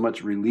felt so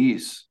much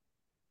release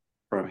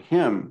from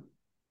him,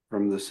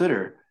 from the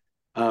sitter.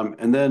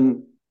 And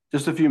then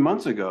just a few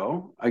months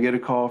ago, I get a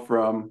call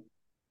from,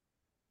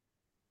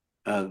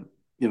 uh,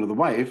 the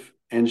wife,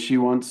 and she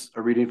wants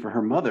a reading for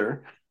her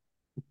mother,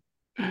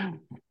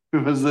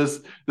 who was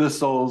this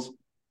soul's,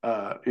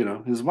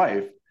 his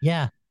wife.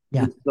 Yeah.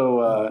 Yeah. And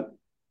so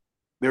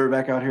they were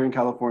back out here in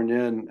California,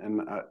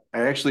 and I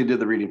actually did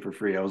the reading for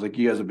free. I was like,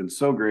 you guys have been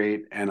so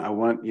great, and I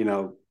want,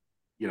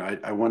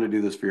 I want to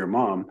do this for your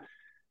mom.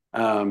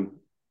 Um,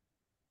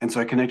 and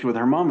so I connected with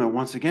her mom, and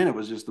once again, it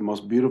was just the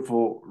most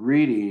beautiful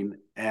reading.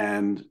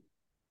 And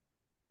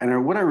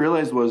what I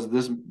realized was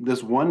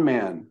this one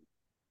man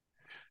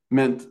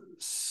meant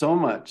so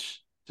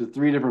much to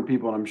three different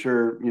people, and I'm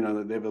sure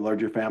that they have a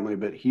larger family,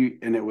 but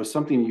it was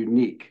something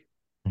unique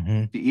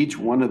Hmm. to each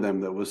one of them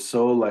that was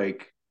so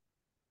like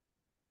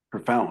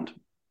profound.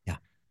 Yeah.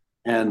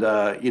 And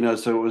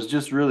so it was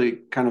just really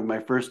kind of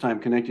my first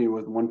time connecting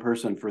with one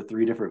person for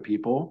three different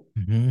people,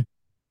 Hmm.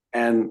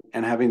 and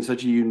having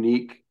such a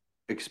unique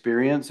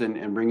experience,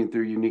 and bringing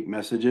through unique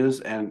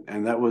messages,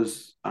 and that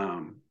was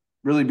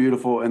really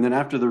beautiful. And then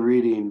after the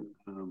reading,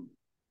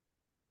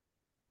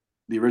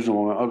 the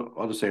original one,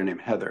 I'll just say her name,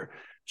 Heather.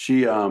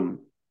 She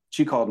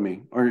she called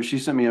me, or she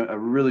sent me a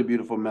really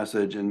beautiful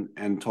message,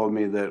 and told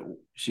me that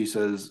she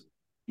says,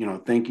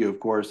 thank you, of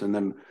course, and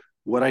then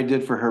what I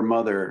did for her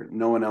mother,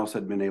 no one else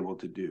had been able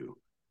to do.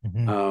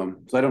 Hmm.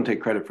 So I don't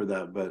take credit for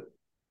that, but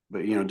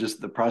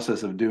just the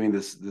process of doing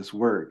this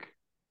work,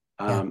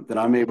 Yeah. that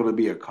I'm able to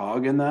be a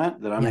cog in that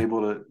I'm Yeah.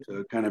 able to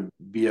kind of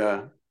be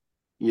the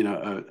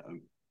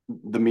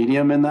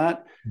medium in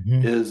that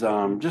Hmm. is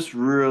just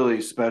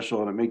really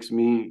special, and it makes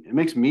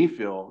me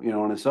feel, in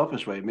a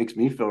selfish way, it makes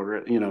me feel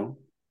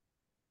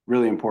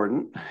really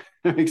important.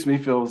 It makes me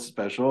feel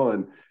special,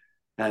 and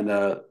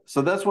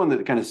so that's one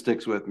that kind of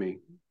sticks with me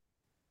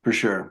for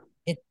sure.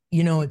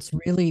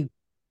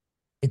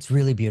 It's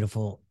really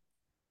beautiful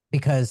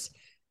because,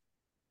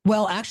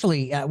 well,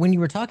 actually, when you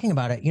were talking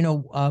about it,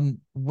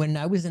 when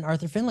I was in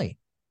Arthur Finley,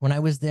 when I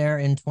was there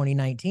in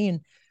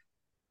 2019,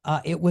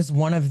 it was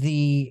one of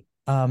the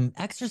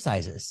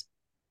exercises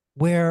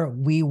where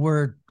we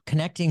were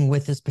connecting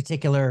with this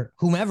particular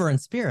whomever in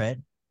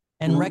spirit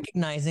and Mhm.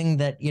 recognizing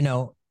that,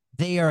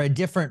 they are a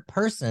different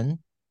person,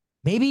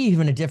 maybe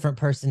even a different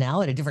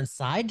personality, a different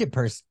side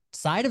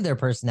of their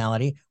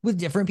personality with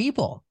different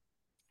people.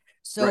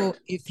 So Right.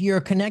 if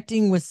you're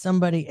connecting with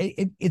somebody,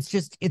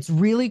 it's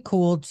really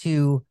cool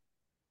to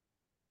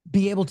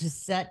be able to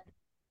set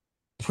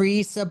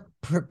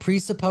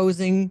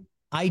presupposing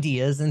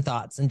ideas and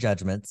thoughts and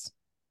judgments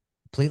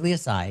completely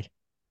aside,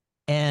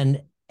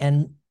 and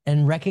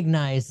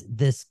recognize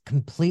this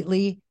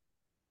completely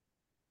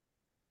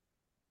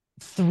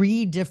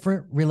three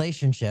different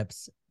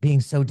relationships being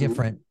so Mhm.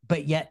 different,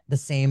 but yet the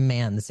same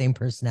man, the same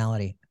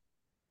personality,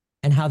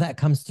 and how that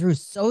comes through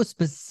so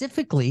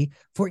specifically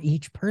for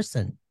each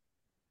person.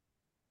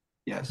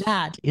 Yes,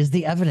 That is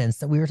the evidence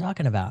that we were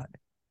talking about.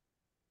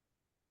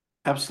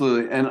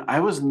 absolutely. And I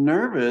was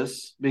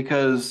nervous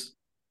because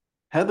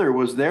Heather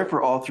was there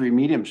for all three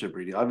mediumship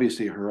reading,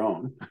 obviously her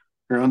own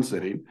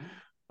sitting.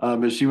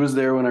 But she was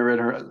there when I read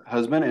her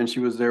husband, and she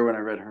was there when I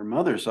read her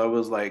mother. So I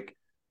was like,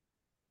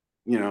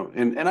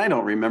 and I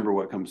don't remember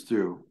what comes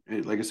through.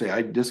 Like I say,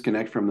 I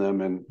disconnect from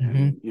them, and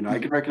Mm-hmm. I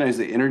can recognize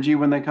the energy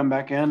when they come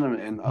back in,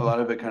 and a Mm-hmm.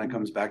 lot of it kind of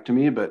comes back to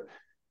me. But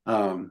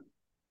um,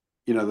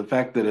 the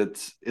fact that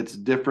it's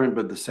different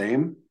but the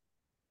same.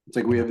 It's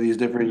like we Yeah. have these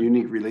different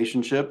unique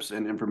relationships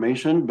and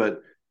information,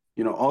 but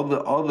all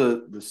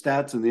the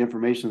stats and the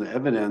information, the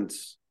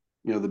evidence,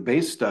 the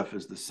base stuff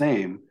is the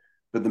same,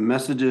 but the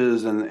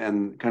messages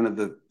and kind of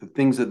the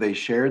things that they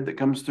shared that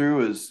comes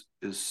through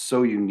is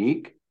so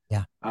unique,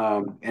 Yeah.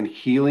 and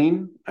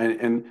healing,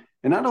 and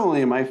not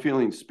only am I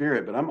feeling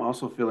spirit, but I'm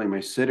also feeling my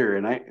sitter,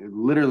 and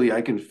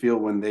I can feel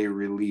when they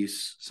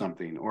release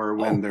something, or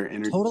when Oh, their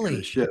energy kind of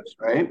totally. shifts,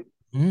 right?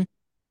 Mhm.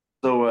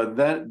 So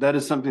that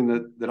is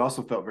something that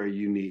also felt very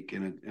unique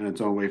in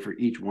its own way for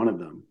each one of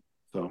them.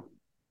 So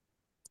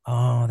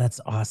Oh, that's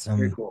very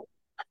awesome. cool.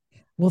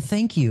 Well,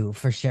 thank you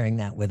for sharing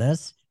that with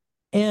us.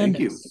 Thank And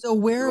you. so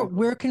You're where welcome.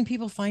 where can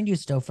people find you,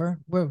 Stopher?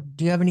 Where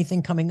do you have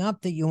anything coming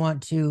up that you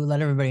want to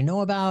let everybody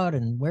know about?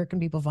 And where can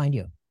people find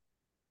you?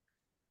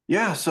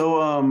 Yeah,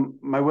 so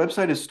my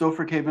website is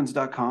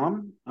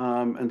stophercavins.com.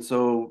 And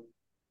so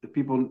if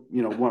people,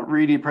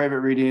 want private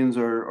readings,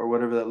 or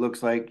whatever that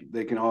looks like,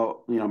 they can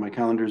all, my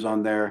calendar's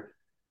on there,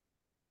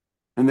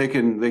 and they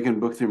can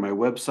book through my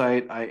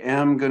website. I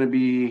am going to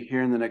be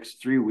here in the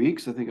next 3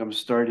 weeks. I think I'm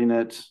starting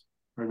it.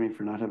 Pardon me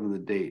for not having the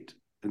date.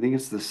 I think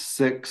it's the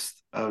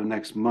 6th of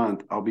next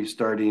month. I'll be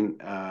starting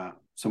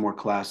some more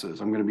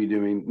classes. I'm going to be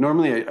doing,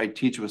 normally I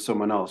teach with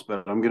someone else,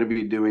 but I'm going to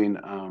be doing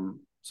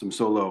some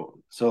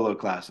solo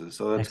classes.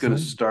 So that's going to Excellent.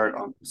 start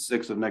on the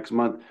 6th of next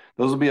month.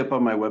 Those will be up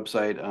on my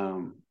website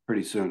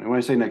pretty soon. And when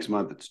I say next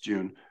month, it's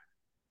June.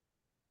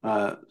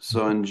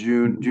 So in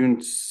June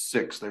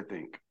 6th, I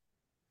think.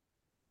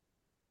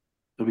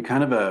 It'll be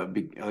kind of a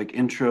like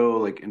intro,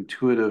 like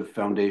intuitive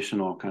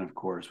foundational kind of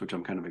course, which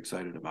I'm kind of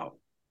excited about.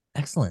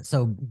 Excellent.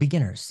 So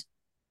beginners.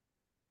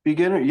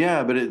 Beginner,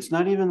 yeah, but it's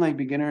not even like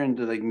beginner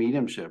into like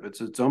mediumship.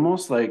 It's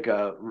almost like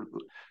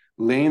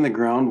laying the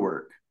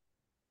groundwork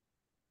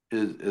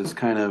is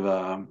kind of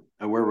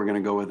where we're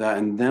going to go with that.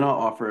 And then I'll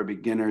offer a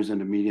beginners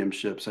into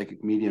mediumship,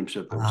 psychic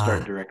mediumship that will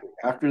start directly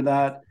after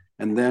that.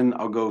 And then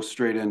I'll go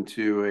straight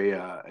into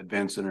a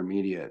advanced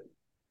intermediate.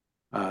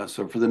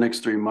 So for the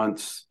next 3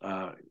 months,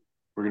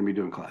 we're going to be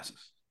doing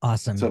classes.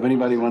 Awesome. So if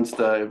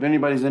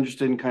anybody's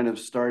interested in kind of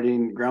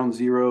starting ground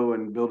zero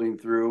and building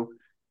through,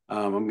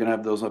 I'm going to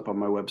have those up on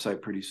my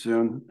website pretty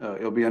soon.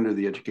 It'll be under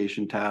the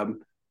education tab.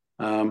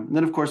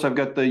 Then of course I've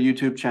got the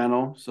YouTube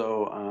channel.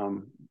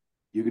 So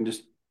you can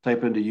just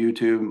type into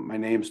YouTube, my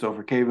name,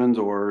 Stopher Cavins,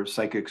 or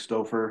Psychic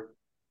Stopher.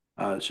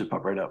 It should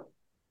pop right up.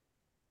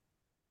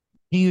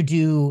 Do you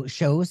do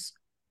shows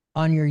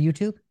on your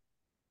YouTube?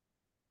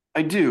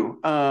 I do.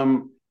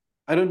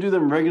 I don't do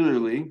them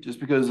regularly just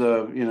because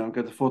of, I've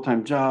got the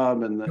full-time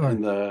job and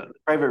the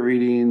private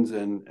readings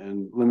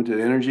and limited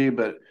energy,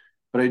 but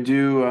I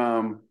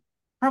do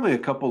probably a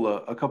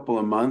couple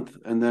a month,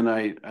 and then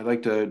I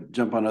like to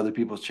jump on other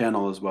people's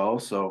channel as well.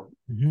 So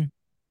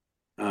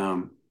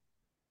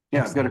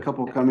yeah, I've got a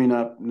couple coming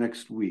up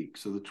next week.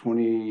 So the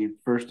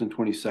 21st and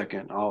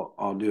 22nd,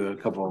 I'll do a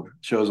couple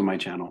shows on my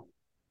channel.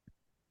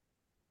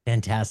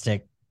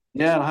 Fantastic.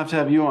 Yeah, I'll have to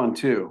have you on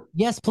too.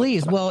 Yes,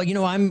 please. Well,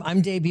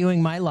 I'm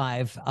debuting my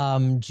live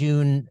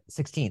June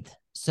 16th.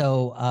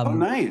 So oh,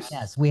 nice.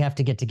 Yes, we have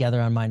to get together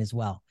on mine as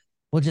well.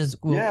 We'll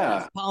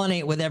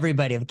pollinate with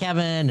everybody,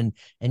 Kevin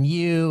and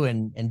you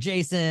and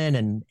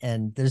Jason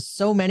and there's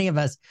so many of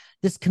us.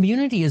 This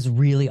community is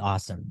really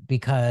awesome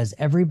because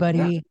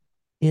everybody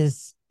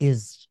is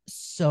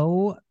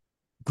so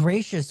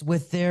gracious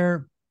with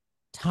their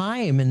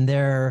time and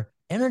their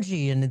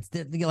energy, and it's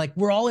like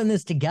we're all in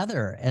this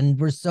together and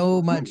we're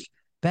so much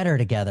better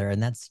together.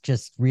 And that's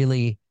just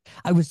really,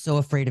 I was so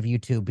afraid of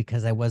YouTube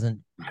because I wasn't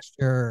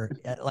sure.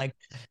 Like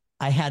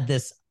I had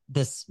this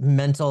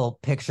mental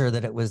picture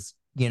that it was,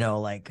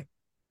 like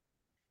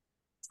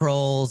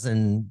trolls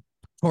and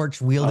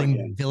torch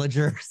wielding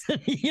villagers.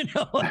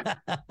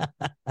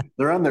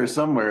 They're on there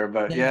somewhere,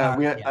 but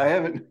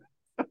I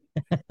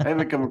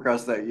haven't come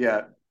across that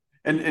yet.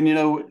 And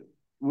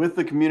with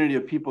the community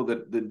of people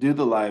that do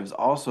the lives,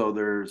 also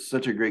there's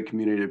such a great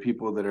community of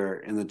people that are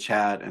in the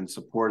chat and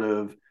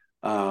supportive,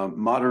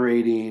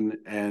 moderating,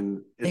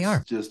 and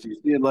it's just, you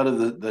see a lot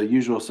of the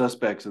usual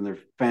suspects, and they're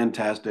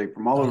fantastic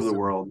from all over the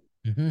world.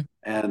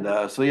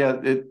 And so yeah,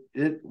 it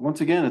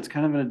once again, it's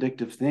kind of an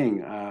addictive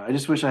thing. I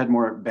just wish I had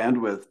more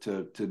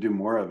bandwidth to do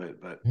more of it,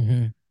 but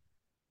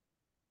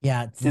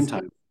yeah, it's in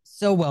time.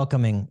 So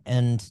welcoming,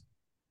 and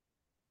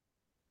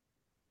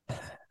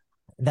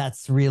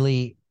that's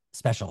really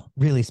special,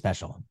 really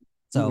special.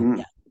 So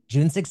yeah,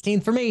 June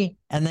 16th for me,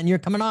 and then you're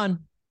coming on.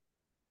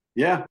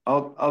 Yeah,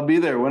 I'll be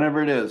there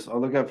whenever it is. I'll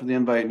look out for the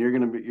invite, and you're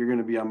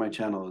gonna be on my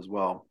channel as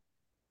well.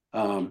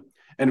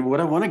 And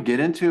what I want to get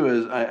into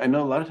is I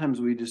know a lot of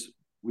times we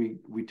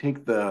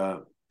take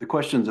the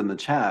questions in the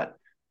chat,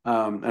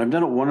 and I've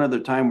done it one other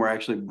time where I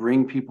actually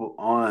bring people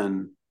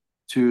on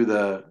to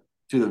the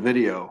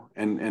video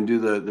and do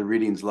the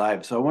readings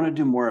live. So I want to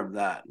do more of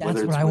that.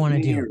 That's what I want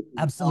to do.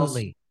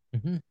 Absolutely.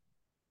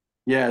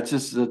 Yeah, it's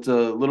a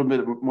little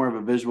bit more of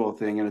a visual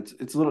thing, and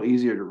it's a little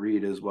easier to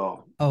read as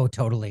well. Oh,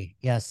 totally.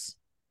 Yes.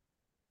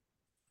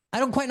 I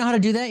don't quite know how to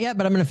do that yet,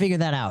 but I'm going to figure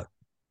that out.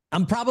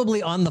 I'm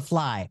probably on the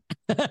fly.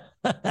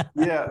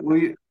 Yeah,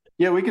 we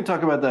can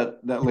talk about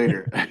that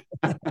later.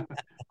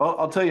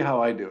 I'll tell you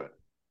how I do it.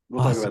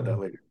 We'll talk about that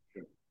later.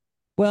 Sure.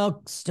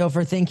 Well,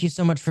 Stopher, thank you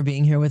so much for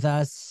being here with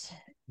us.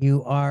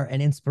 You are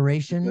an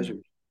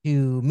inspiration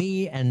to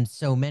me and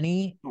so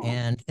many,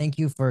 and thank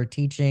you for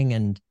teaching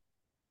and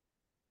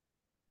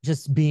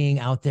just being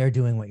out there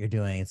doing what you're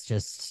doing.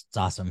 It's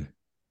awesome.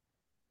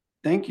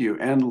 Thank you.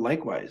 And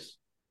likewise.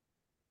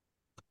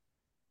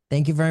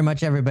 Thank you very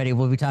much, everybody.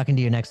 We'll be talking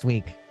to you next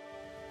week.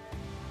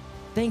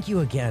 Thank you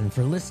again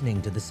for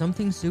listening to the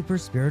Something Super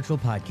Spiritual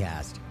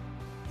podcast.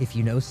 If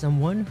you know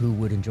someone who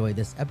would enjoy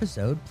this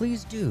episode,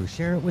 please do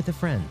share it with a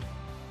friend.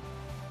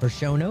 For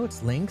show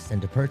notes, links,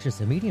 and to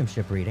purchase a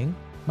mediumship reading,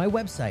 my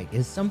website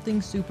is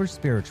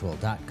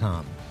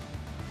somethingsuperspiritual.com.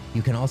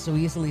 You can also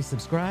easily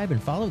subscribe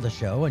and follow the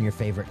show on your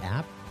favorite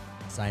app,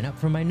 sign up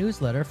for my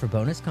newsletter for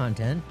bonus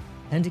content,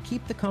 and to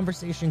keep the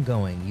conversation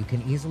going, you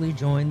can easily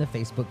join the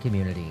Facebook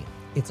community.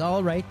 It's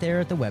all right there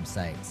at the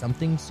website,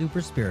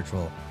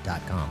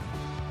 somethingsuperspiritual.com.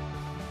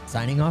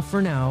 Signing off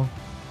for now,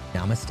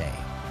 namaste.